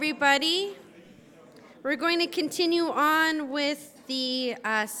everybody. We're going to continue on with the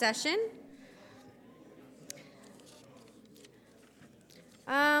session.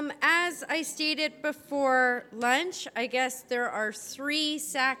 As I stated before lunch, I guess there are 3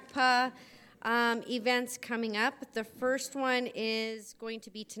 SACPA events coming up. The first one is going to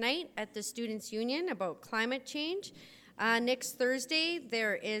be tonight at the Students' Union about climate change. Next Thursday,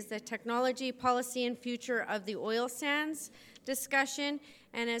 there is the Technology, Policy, and Future of the Oil Sands discussion.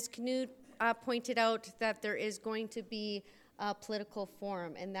 And as Knut pointed out, that there is going to be a political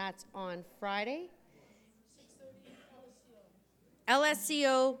forum, and that's on Friday. 6:30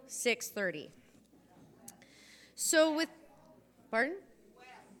 LSCO 6:30. So with, pardon?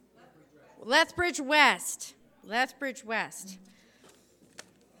 Lethbridge West. Lethbridge West.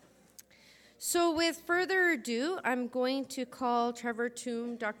 So with further ado, I'm going to call Trevor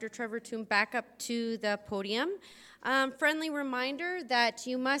Tombe, Dr. Trevor Tombe, back up to the podium. Friendly reminder that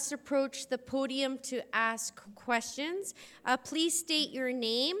you must approach the podium to ask questions. Please state your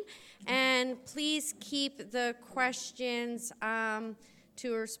name, and please keep the questions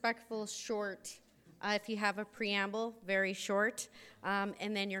to a respectful short. If you have a preamble, very short,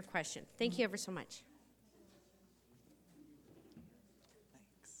 and then your question. Thank you ever so much.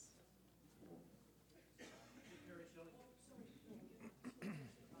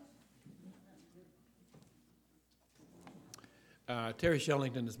 Terry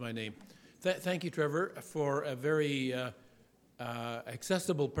Shellington is my name. Thank you, Trevor, for a very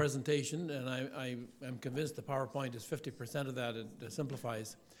accessible presentation, and I am convinced the PowerPoint is 50% of that. It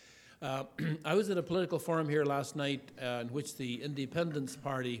simplifies. I was at a political forum here last night in which the Independence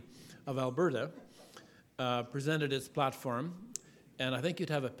Party of Alberta presented its platform, and I think you'd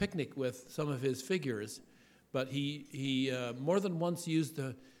have a picnic with some of his figures, but he more than once used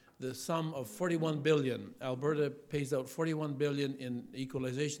the sum of $41 billion. Alberta pays out $41 billion in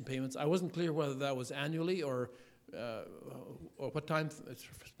equalization payments. I wasn't clear whether that was annually or what time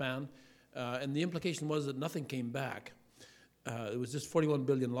span, and the implication was that nothing came back. It was just $41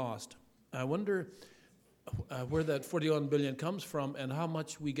 billion lost. I wonder where that $41 billion comes from and how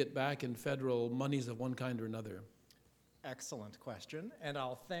much we get back in federal monies of one kind or another. Excellent question, and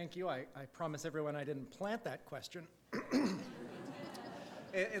I'll thank you. I promise everyone I didn't plant that question.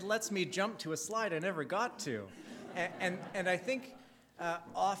 It lets me jump to a slide I never got to. And I think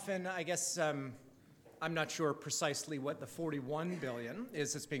often, I guess, I'm not sure precisely what the $41 billion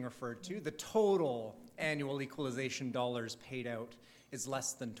is that's being referred to. The total annual equalization dollars paid out is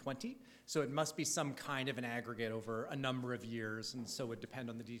less than 20. So it must be some kind of an aggregate over a number of years, and so it would depend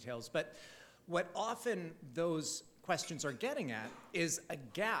on the details. But what often those questions are getting at is a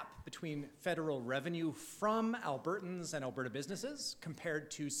gap between federal revenue from Albertans and Alberta businesses compared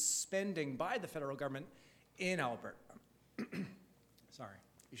to spending by the federal government in Alberta. Sorry,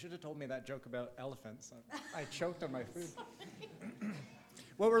 you should have told me that joke about elephants. I choked on my food.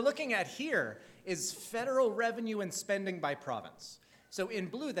 What we're looking at here is federal revenue and spending by province. So in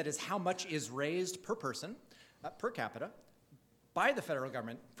blue, that is how much is raised per person, per capita, by the federal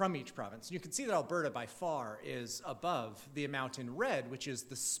government from each province. You can see that Alberta by far is above the amount in red, which is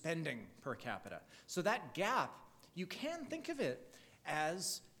the spending per capita. So that gap, you can think of it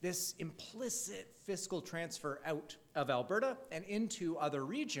as this implicit fiscal transfer out of Alberta and into other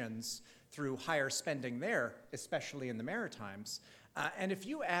regions through higher spending there, especially in the Maritimes. And if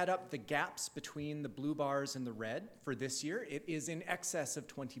you add up the gaps between the blue bars and the red for this year, it is in excess of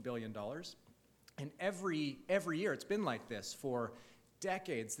 $20 billion. And every year it's been like this for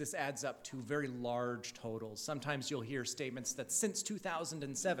decades. This adds up to very large totals. Sometimes you'll hear statements that since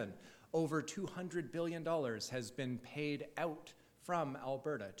 2007, over $200 billion has been paid out from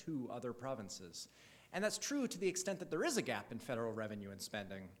Alberta to other provinces. And that's true to the extent that there is a gap in federal revenue and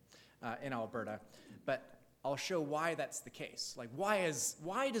spending in Alberta. But I'll show why that's the case. Like, why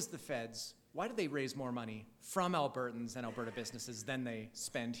do the feds, why do they raise more money from Albertans and Alberta businesses than they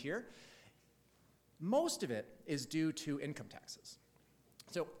spend here? Most of it is due to income taxes.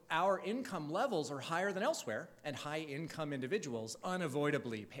 So our income levels are higher than elsewhere, and high-income individuals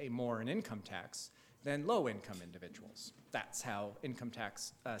unavoidably pay more in income tax than low-income individuals. That's how income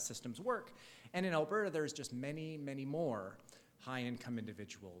tax systems work. And in Alberta, there's just many, many more high-income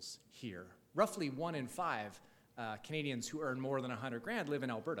individuals here. Roughly 1 in 5 Canadians who earn more than $100,000 live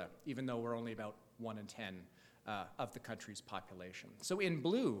in Alberta, even though we're only about 1 in 10 of the country's population. So in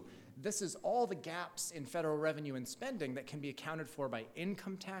blue, this is all the gaps in federal revenue and spending that can be accounted for by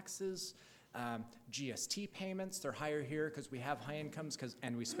income taxes, GST payments, they're higher here because we have high incomes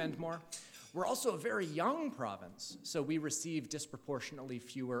and we spend more. We're also a very young province, so we receive disproportionately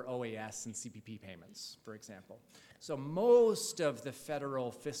fewer OAS and CPP payments, for example. So most of the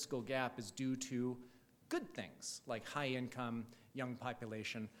federal fiscal gap is due to good things like high income, young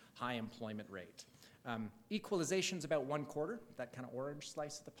population, high employment rate. Equalization's about 1/4, that kind of orange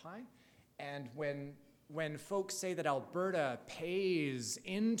slice of the pie. And when folks say that Alberta pays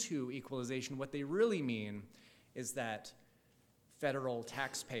into equalization, what they really mean is that federal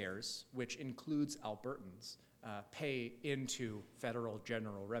taxpayers, which includes Albertans, pay into federal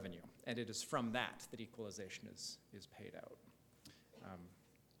general revenue. And it is from that equalization is paid out.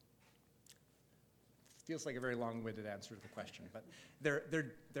 Feels like a very long-winded answer to the question, but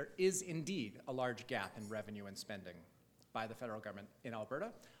there is indeed a large gap in revenue and spending by the federal government in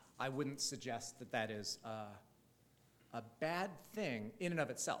Alberta. I wouldn't suggest that that is a bad thing in and of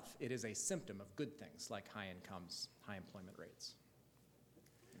itself. It is a symptom of good things like high incomes, high employment rates.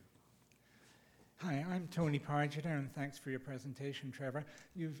 Hi, I'm Tony Pargiter, and thanks for your presentation, Trevor.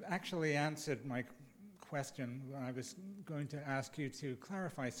 You've actually answered my question. I was going to ask you to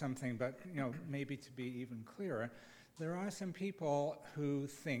clarify something, but maybe to be even clearer. There are some people who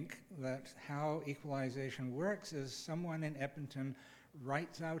think that how equalization works is someone in Edmonton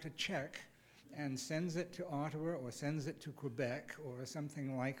writes out a check and sends it to Ottawa or sends it to Quebec or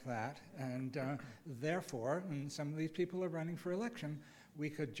something like that, and therefore, and some of these people are running for election,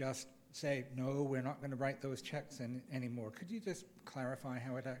 we could just say, no, we're not going to write those checks anymore. Could you just clarify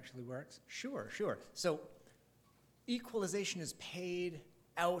how it actually works? Sure. So equalization is paid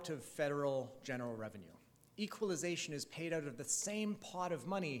out of federal general revenue. Equalization is paid out of the same pot of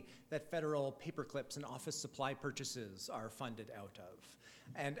money that federal paperclips and office supply purchases are funded out of.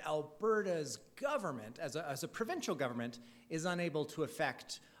 And Alberta's government, as a provincial government, is unable to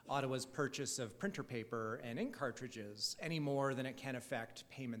affect Ottawa's purchase of printer paper and ink cartridges any more than it can affect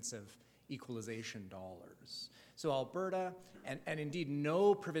payments of equalization dollars. So Alberta, and indeed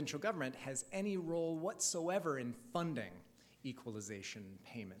no provincial government, has any role whatsoever in funding equalization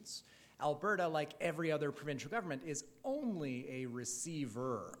payments. Alberta, like every other provincial government, is only a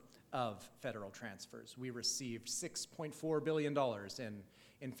receiver of federal transfers. We received $6.4 billion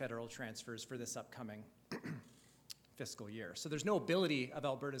in federal transfers for this upcoming fiscal year. So there's no ability of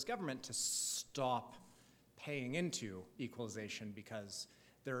Alberta's government to stop paying into equalization because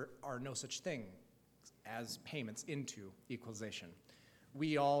there are no such thing as payments into equalization.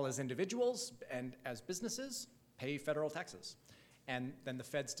 We all as individuals and as businesses pay federal taxes, and then the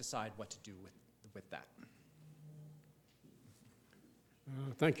feds decide what to do with that.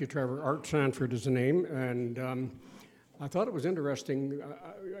 Thank you, Trevor. Art Sanford is the name, and I thought it was interesting,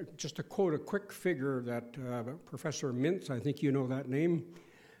 just to quote a quick figure that Professor Mintz, I think you know that name,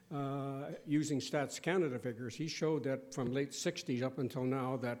 using Stats Canada figures, he showed that from late 60s up until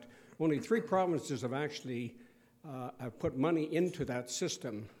now that only 3 provinces have actually have put money into that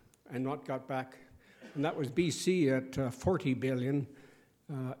system and not got back, and that was BC at 40 billion,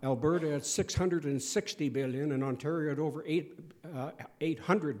 Alberta at 660 billion, and Ontario at over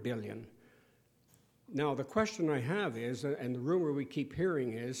 800 billion. Now, the question I have is, and the rumor we keep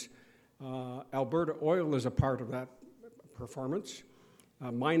hearing is, Alberta Oil is a part of that performance.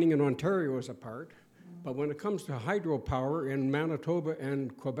 Mining in Ontario is a part. But when it comes to hydropower in Manitoba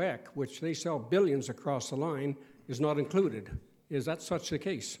and Quebec, which they sell billions across the line, is not included. Is that such the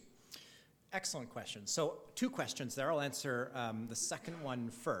case? Excellent question. So 2 questions there. I'll answer the second one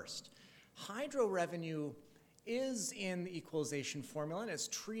first. Hydro revenue is in the equalization formula, and it's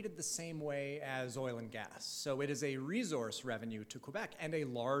treated the same way as oil and gas. So it is a resource revenue to Quebec, and a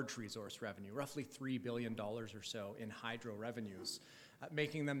large resource revenue, roughly $3 billion or so in hydro revenues,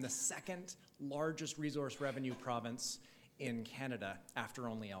 making them the second largest resource revenue province in Canada after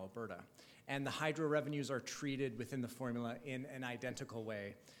only Alberta. And the hydro revenues are treated within the formula in an identical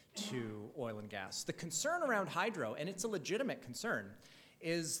way to oil and gas. The concern around hydro, and it's a legitimate concern,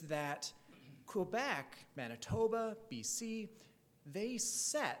 is that Quebec, Manitoba, BC, they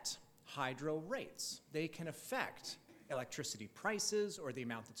set hydro rates. They can affect electricity prices or the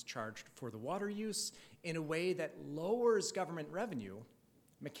amount that's charged for the water use in a way that lowers government revenue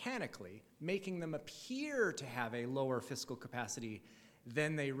mechanically, making them appear to have a lower fiscal capacity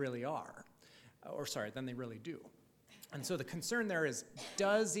than they really are, than they really do. And so the concern there is,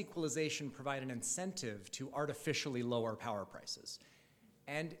 does equalization provide an incentive to artificially lower power prices?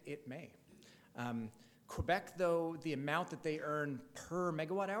 And it may. Quebec, though, the amount that they earn per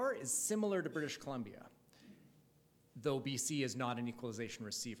megawatt hour is similar to British Columbia, though BC is not an equalization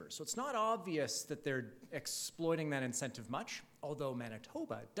receiver. So it's not obvious that they're exploiting that incentive much. although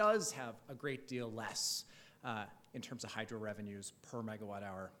Manitoba does have a great deal less in terms of hydro revenues per megawatt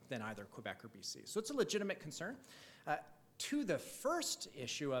hour than either Quebec or BC. So it's a legitimate concern. To the first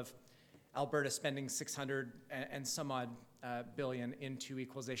issue of Alberta spending 600 and some odd billion into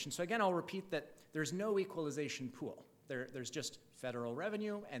equalization. So again, I'll repeat that there's no equalization pool. There's just federal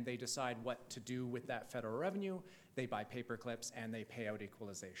revenue, and they decide what to do with that federal revenue. They buy paper clips, and they pay out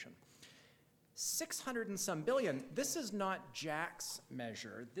equalization. 600 and some billion, this is not Jack's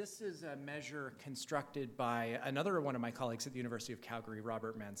measure. This is a measure constructed by another one of my colleagues at the University of Calgary,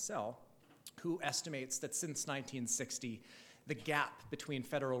 Robert Mansell, who estimates that since 1960, the gap between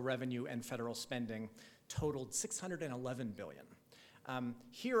federal revenue and federal spending totaled 611 billion.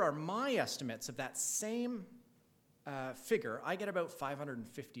 Here are my estimates of that same figure. I get about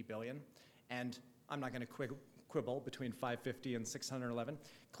 550 billion, and I'm not going to quibble between 550 and 611.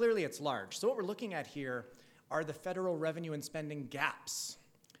 Clearly, it's large. So what we're looking at here are the federal revenue and spending gaps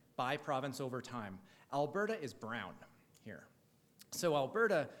by province over time. Alberta is brown here. So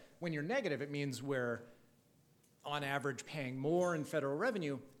Alberta, when you're negative, it means we're on average paying more in federal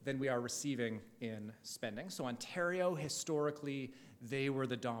revenue than we are receiving in spending. So Ontario, historically, they were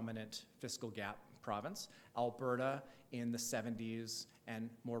the dominant fiscal gap province. Alberta in the 70s and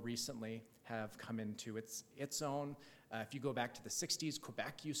more recently have come into its own. If you go back to the 60s,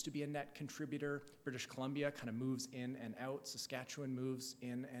 Quebec used to be a net contributor. British Columbia kind of moves in and out. Saskatchewan moves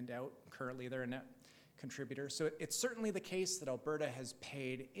in and out. Currently, they're a net contributor. So it's certainly the case that Alberta has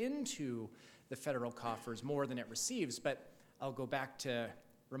paid into the federal coffers more than it receives, but I'll go back to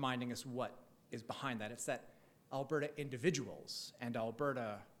reminding us what is behind that. It's that Alberta individuals and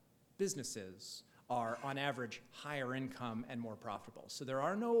Alberta businesses are, on average, higher income and more profitable. So there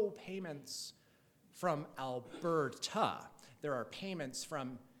are no payments from Alberta. There are payments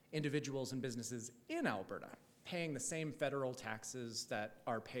from individuals and businesses in Alberta paying the same federal taxes that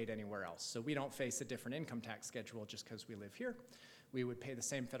are paid anywhere else. So we don't face a different income tax schedule just because we live here. We would pay the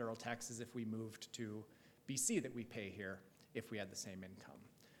same federal taxes if we moved to BC that we pay here if we had the same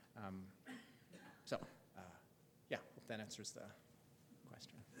income. Yeah, hope that answers the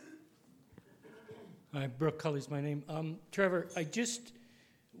question. Hi, Brooke Cully's my name. Trevor, a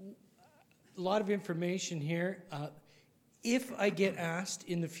lot of information here. If I get asked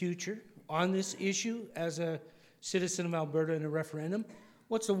in the future on this issue as a citizen of Alberta in a referendum,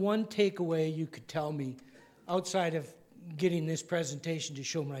 what's the one takeaway you could tell me outside of getting this presentation to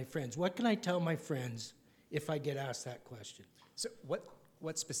show my friends? What can I tell my friends if I get asked that question? So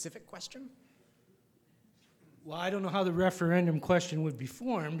what specific question? Well, I don't know how the referendum question would be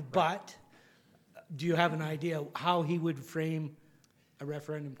formed, but do you have an idea how he would frame a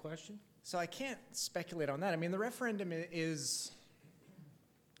referendum question? So I can't speculate on that. I mean, the referendum is,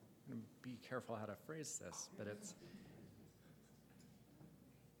 I'm going to be careful how to phrase this, but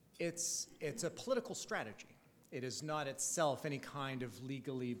it's a political strategy. It is not itself any kind of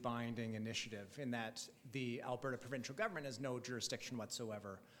legally binding initiative in that the Alberta provincial government has no jurisdiction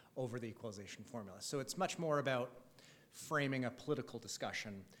whatsoever over the equalization formula. So it's much more about framing a political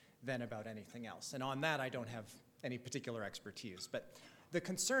discussion than about anything else. And on that, I don't have any particular expertise. But the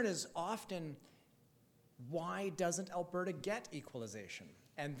concern is often, why doesn't Alberta get equalization?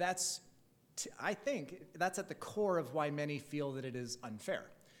 And I think that's at the core of why many feel that it is unfair.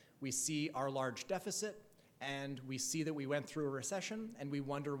 We see our large deficit, and we see that we went through a recession, and we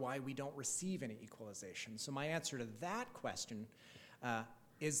wonder why we don't receive any equalization. So my answer to that question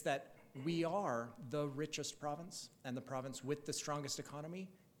is that we are the richest province and the province with the strongest economy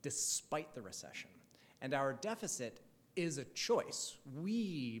despite the recession. And our deficit is a choice.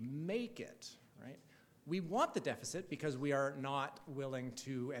 We make it, right? We want the deficit because we are not willing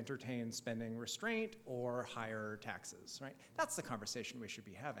to entertain spending restraint or higher taxes, right? That's the conversation we should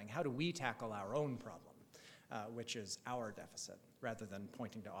be having. How do we tackle our own problem, which is our deficit, rather than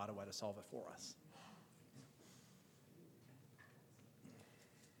pointing to Ottawa to solve it for us?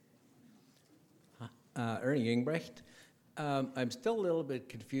 Ernie Engbrecht. I'm still a little bit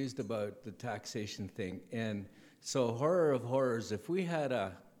confused about the taxation thing. And so, horror of horrors, if we had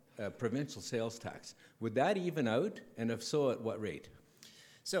a provincial sales tax, would that even out? And if so, at what rate?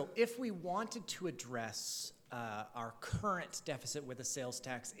 So if we wanted to address our current deficit with a sales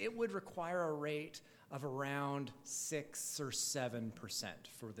tax, it would require a rate of around 6 or 7%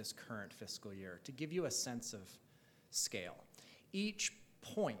 for this current fiscal year, to give you a sense of scale. Each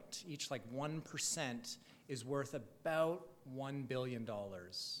point, each like 1%, is worth about $1 billion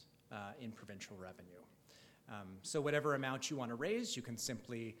in provincial revenue. So whatever amount you want to raise, you can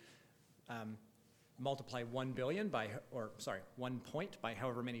simply multiply 1 point by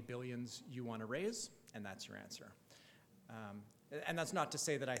however many billions you want to raise, and that's your answer. And that's not to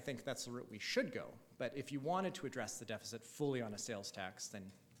say that I think that's the route we should go, but if you wanted to address the deficit fully on a sales tax, then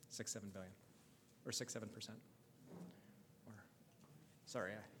 6-7 billion, or 6-7%. Or,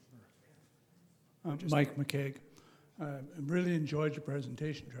 sorry. Mike McCaig. I really enjoyed your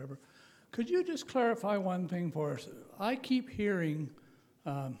presentation, Trevor. Could you just clarify one thing for us? I keep hearing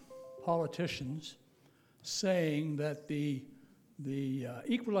politicians saying that the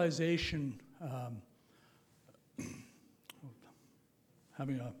equalization,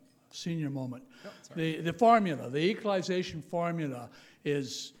 having a senior moment, the formula, the equalization formula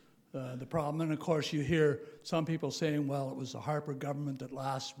is the problem. And of course you hear some people saying, well, it was the Harper government that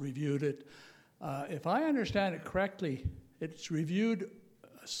last reviewed it. If I understand it correctly, it's reviewed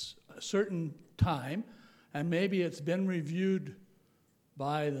a certain time, and maybe it's been reviewed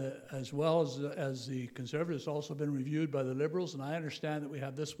by as well as the Conservatives, also been reviewed by the Liberals, and I understand that we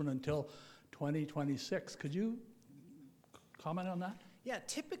have this one until 2026. Could you comment on that? Yeah,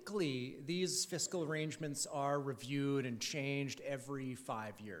 typically these fiscal arrangements are reviewed and changed every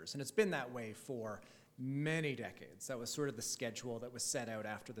 5 years, and it's been that way for many decades. That was sort of the schedule that was set out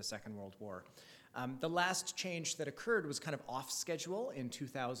after the Second World War. The last change that occurred was kind of off schedule in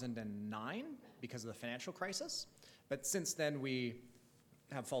 2009 because of the financial crisis, but since then we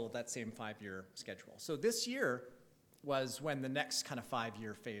have followed that same 5-year schedule. So this year was when the next kind of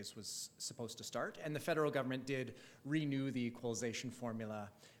 5-year phase was supposed to start, and the federal government did renew the equalization formula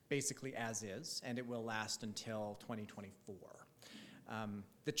basically as is, and it will last until 2024.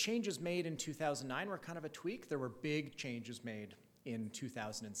 The changes made in 2009 were kind of a tweak. There were big changes made in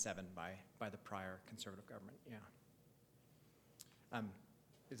 2007 by the prior Conservative government, yeah.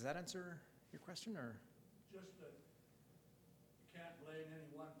 Does that answer your question, or? Just that you can't blame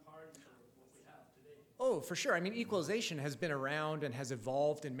any one party for what we have today. Oh, for sure. I mean, equalization has been around and has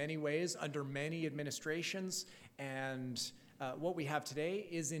evolved in many ways under many administrations, and what we have today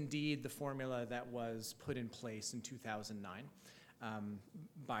is indeed the formula that was put in place in 2009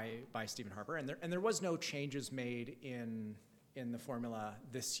 by Stephen Harper, and there was no changes made in the formula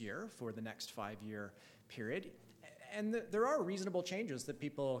this year for the next 5-year period. And there are reasonable changes that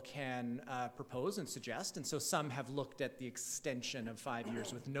people can propose and suggest, and so some have looked at the extension of 5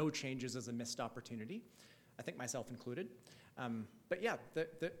 years with no changes as a missed opportunity, I think myself included. But yeah,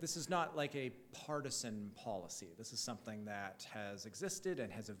 this is not like a partisan policy. This is something that has existed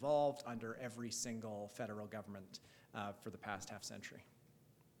and has evolved under every single federal government for the past half century.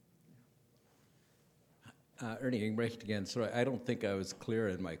 Ernie Engbrecht again. Sorry, I don't think I was clear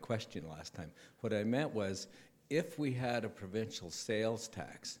in my question last time. What I meant was, if we had a provincial sales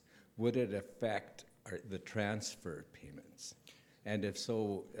tax, would it affect the transfer payments? And if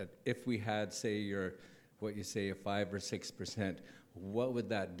so, if we had, say, what you say, a 5 or 6%, what would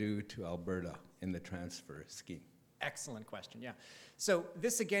that do to Alberta in the transfer scheme? Excellent question, yeah. So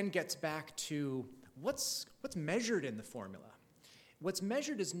this again gets back to what's measured in the formula. What's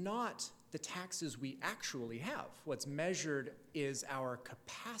measured is not the taxes we actually have. What's measured is our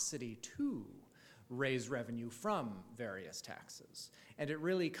capacity to raise revenue from various taxes. And it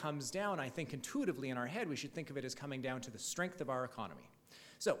really comes down, I think intuitively in our head, we should think of it as coming down to the strength of our economy.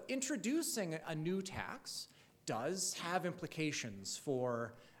 So introducing a new tax does have implications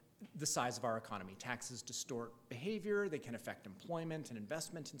for the size of our economy. Taxes distort behavior, they can affect employment and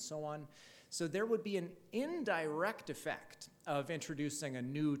investment and so on. So there would be an indirect effect of introducing a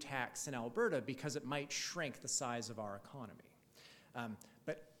new tax in Alberta because it might shrink the size of our economy.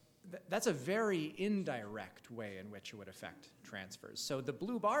 But that's a very indirect way in which it would affect transfers. So the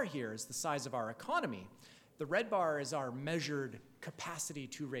blue bar here is the size of our economy. The red bar is our measured capacity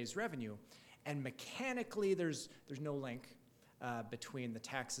to raise revenue. And mechanically, there's no link between the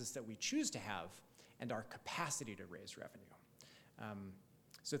taxes that we choose to have and our capacity to raise revenue.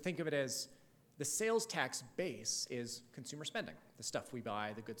 So think of it as the sales tax base is consumer spending, the stuff we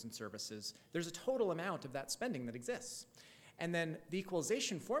buy, the goods and services. There's a total amount of that spending that exists. And then the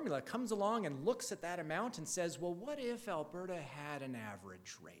equalization formula comes along and looks at that amount and says, well, what if Alberta had an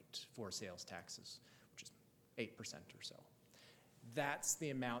average rate for sales taxes, which is 8% or so? That's the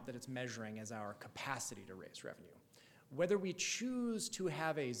amount that it's measuring as our capacity to raise revenue. Whether we choose to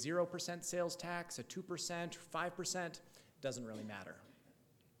have a 0% sales tax, a 2%, 5%, doesn't really matter.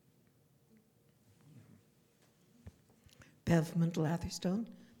 Bev Mundell-Atherstone,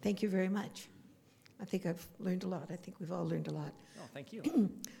 thank you very much. I think I've learned a lot. I think we've all learned a lot. Oh, thank you.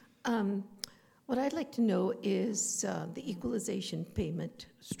 What I'd like to know is the equalization payment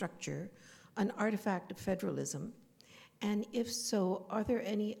structure an artifact of federalism? And if so, are there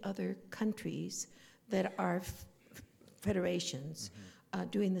any other countries that are federations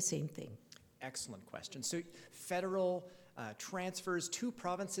doing the same thing? Excellent question. So federal transfers to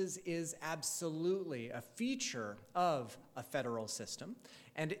provinces is absolutely a feature of a federal system.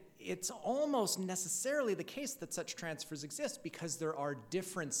 And it's almost necessarily the case that such transfers exist because there are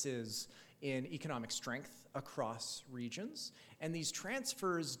differences in economic strength across regions. And these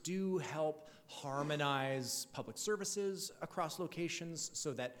transfers do help harmonize public services across locations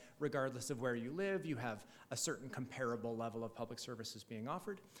so that regardless of where you live, you have a certain comparable level of public services being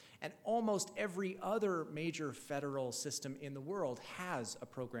offered. And almost every other major federal system in the world has a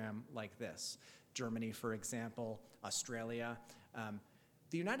program like this. Germany, for example, Australia.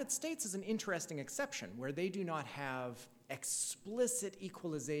 The United States is an interesting exception where they do not have explicit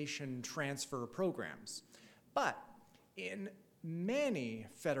equalization transfer programs. But in many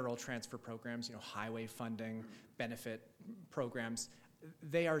federal transfer programs, highway funding, benefit programs,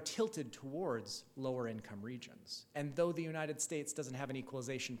 they are tilted towards lower income regions. And though the United States doesn't have an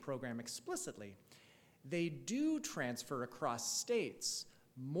equalization program explicitly, they do transfer across states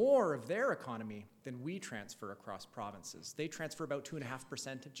more of their economy than we transfer across provinces. They transfer about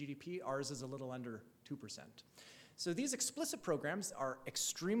 2.5% of GDP. Ours is a little under 2%. So these explicit programs are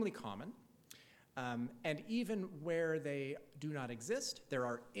extremely common. And even where they do not exist, there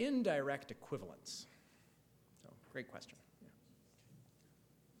are indirect equivalents. So, great question.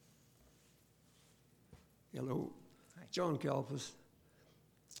 Yeah. Hello. Hi. John Kalpas.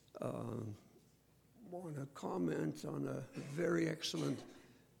 Want to comment on a very excellent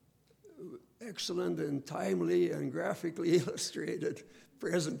and timely and graphically illustrated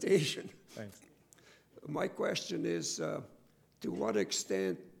presentation. Thanks. My question is, to what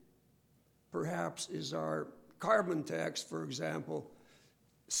extent perhaps is our carbon tax, for example,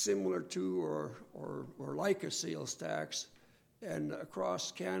 similar to or like a sales tax, and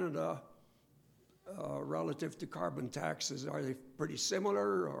across Canada, relative to carbon taxes, are they pretty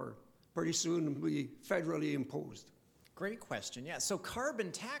similar or pretty soon be federally imposed? Great question. Yeah, so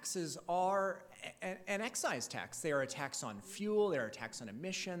carbon taxes are an excise tax. They are a tax on fuel, they're a tax on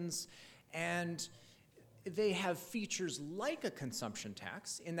emissions, and they have features like a consumption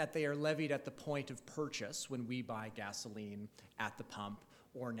tax in that they are levied at the point of purchase when we buy gasoline at the pump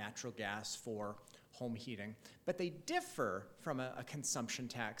or natural gas for home heating. But they differ from a consumption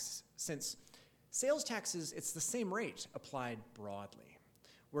tax since sales taxes, it's the same rate applied broadly,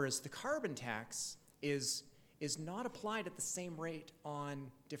 whereas the carbon tax is not applied at the same rate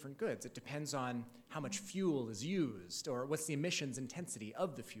on different goods. It depends on how much fuel is used or what's the emissions intensity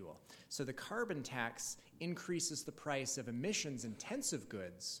of the fuel. So the carbon tax increases the price of emissions-intensive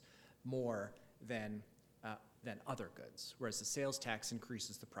goods more than other goods, whereas the sales tax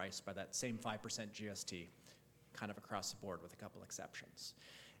increases the price by that same 5% GST, kind of across the board with a couple exceptions.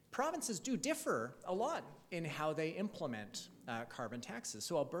 Provinces do differ a lot in how they implement carbon taxes.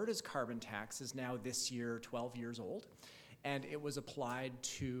 So Alberta's carbon tax is now this year 12 years old, and it was applied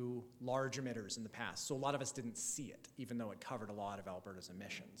to large emitters in the past. So a lot of us didn't see it, even though it covered a lot of Alberta's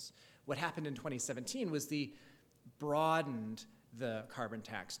emissions. What happened in 2017 was they broadened the carbon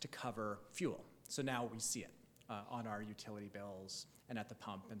tax to cover fuel. So now we see it on our utility bills and at the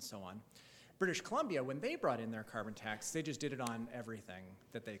pump and so on. British Columbia, when they brought in their carbon tax, they just did it on everything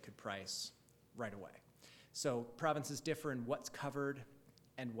that they could price right away. So provinces differ in what's covered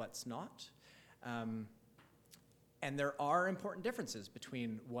and what's not. And there are important differences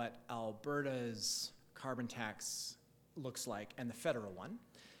between what Alberta's carbon tax looks like and the federal one.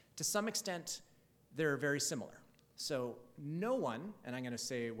 To some extent, they're very similar. So no one, and I'm going to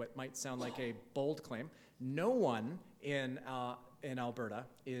say what might sound like a bold claim, no one in Alberta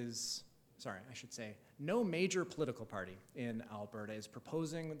is... Sorry, I should say, no major political party in Alberta is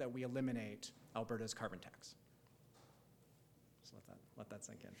proposing that we eliminate Alberta's carbon tax. Just let that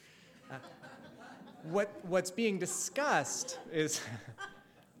sink in. What's being discussed is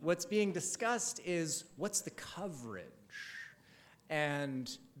what's the coverage,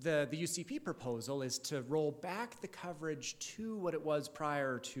 and the UCP proposal is to roll back the coverage to what it was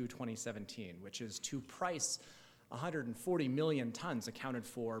prior to 2017, which is to price 140 million tons accounted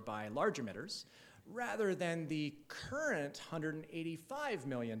for by large emitters, rather than the current 185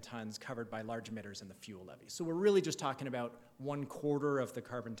 million tons covered by large emitters in the fuel levy. So we're really just talking about 1/4 of the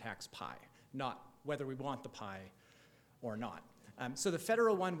carbon tax pie, not whether we want the pie or not. So the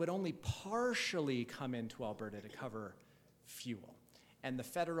federal one would only partially come into Alberta to cover fuel. And the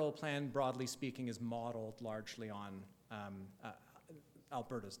federal plan, broadly speaking, is modeled largely on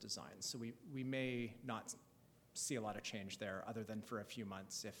Alberta's design. So we may not see a lot of change there other than for a few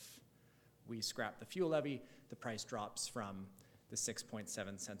months. If we scrap the fuel levy, the price drops from the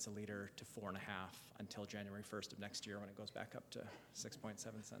 6.7 cents a liter to 4.5 until January 1st of next year when it goes back up to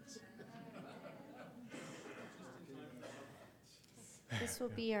 6.7 cents. This will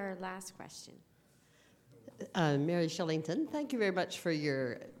be our last question. Mary Shillington, thank you very much for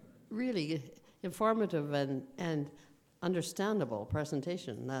your really informative and understandable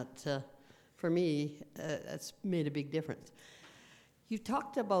presentation. That, for me, it's made a big difference. You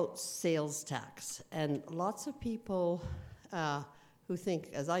talked about sales tax, and lots of people who think,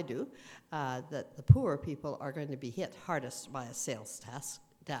 as I do, that the poor people are going to be hit hardest by a sales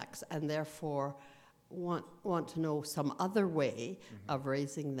tax, and therefore want to know some other way of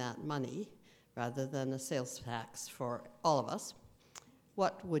raising that money rather than a sales tax for all of us.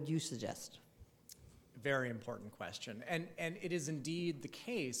 What would you suggest? Very important question. And it is indeed the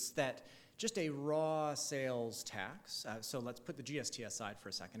case that just a raw sales tax, so let's put the GST aside for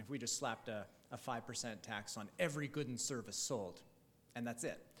a second. If we just slapped a 5% tax on every good and service sold, and that's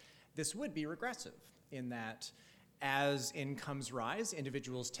it, this would be regressive in that as incomes rise,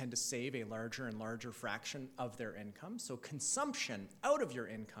 individuals tend to save a larger and larger fraction of their income. So consumption out of your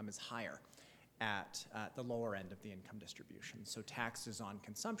income is higher at the lower end of the income distribution. So taxes on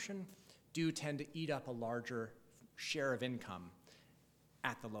consumption do tend to eat up a larger share of income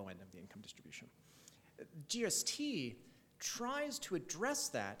at the low end of the income distribution. GST tries to address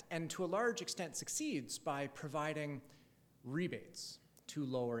that and to a large extent succeeds by providing rebates to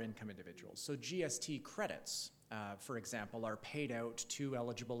lower income individuals. So GST credits, for example, are paid out to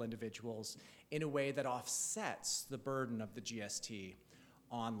eligible individuals in a way that offsets the burden of the GST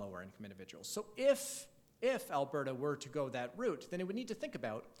on lower income individuals. So if Alberta were to go that route, then it would need to think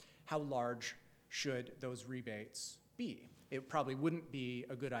about how large should those rebates be. It probably wouldn't be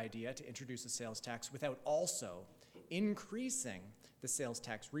a good idea to introduce a sales tax without also increasing the sales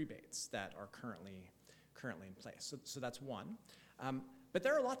tax rebates that are currently in place. So that's one. But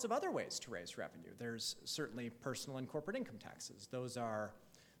there are lots of other ways to raise revenue. There's certainly personal and corporate income taxes. Those are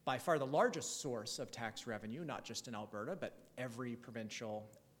by far the largest source of tax revenue, not just in Alberta, but every provincial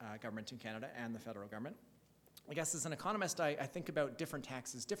government in Canada and the federal government. I guess as an economist, I think about different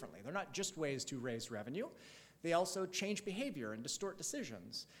taxes differently. They're not just ways to raise revenue. They also change behavior and distort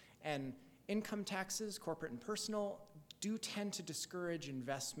decisions. And income taxes, corporate and personal, do tend to discourage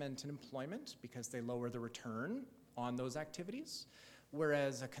investment and employment because they lower the return on those activities.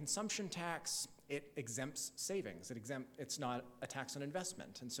 Whereas a consumption tax, it exempts savings. It's not a tax on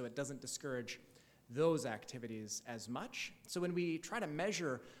investment, and so it doesn't discourage those activities as much. So when we try to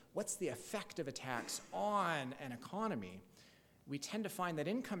measure what's the effect of a tax on an economy, we tend to find that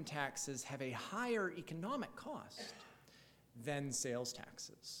income taxes have a higher economic cost than sales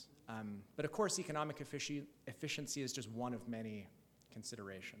taxes. But of course, economic efficiency is just one of many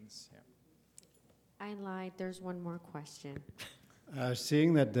considerations. Yeah. I lied. There's one more question.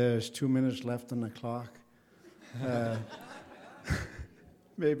 Seeing that there's 2 minutes left on the clock,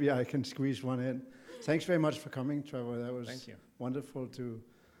 maybe I can squeeze one in. Thanks very much for coming, Trevor. That was Thank you. Wonderful to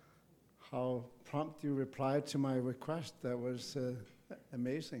how prompt you replied to my request. That was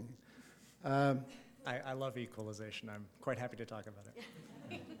amazing. I love equalization. I'm quite happy to talk about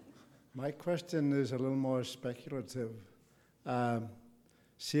it. My question is a little more speculative.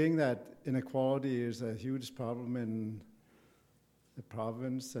 Seeing that inequality is a huge problem in the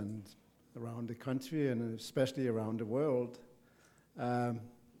province and around the country and especially around the world,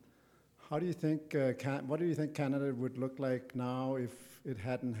 how do you think, what do you think Canada would look like now if it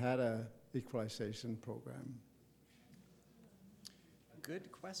hadn't had a equalization program?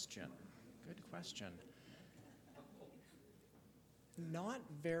 Good question. Good question. Not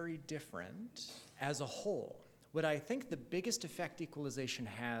very different as a whole. What I think the biggest effect equalization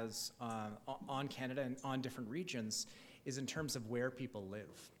has on Canada and on different regions is in terms of where people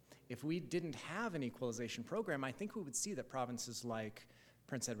live. If we didn't have an equalization program, I think we would see that provinces like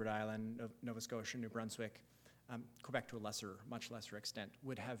Prince Edward Island, Nova Scotia, New Brunswick, Quebec to a much lesser extent,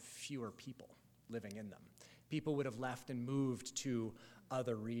 would have fewer people living in them. People would have left and moved to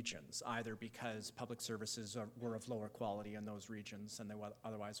other regions, either because public services were of lower quality in those regions than they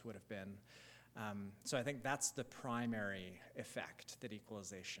otherwise would have been. So I think that's the primary effect that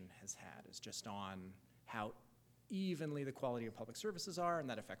equalization has had, is just on how evenly the quality of public services are, and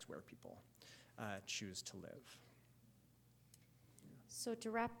that affects where people choose to live. So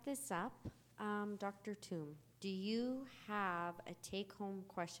to wrap this up, Dr. Toom, do you have a take-home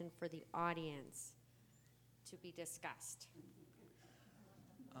question for the audience to be discussed?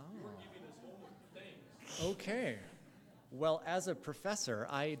 Okay. Well, as a professor,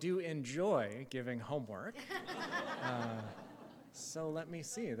 I do enjoy giving homework. So let me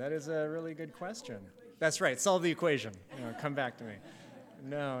see. That is a really good question. That's right. Solve the equation. Come back to me.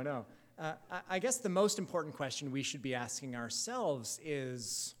 No. I guess the most important question we should be asking ourselves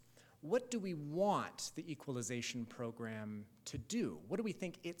is, what do we want the equalization program to do? What do we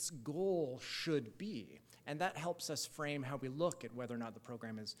think its goal should be? And that helps us frame how we look at whether or not the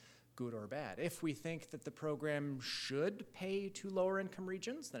program is good or bad. If we think that the program should pay to lower income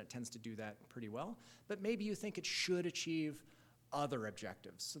regions, then it tends to do that pretty well. But maybe you think it should achieve other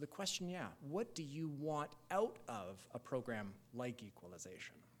objectives. So the question, what do you want out of a program like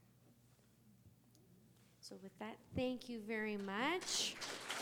equalization? So with that, thank you very much.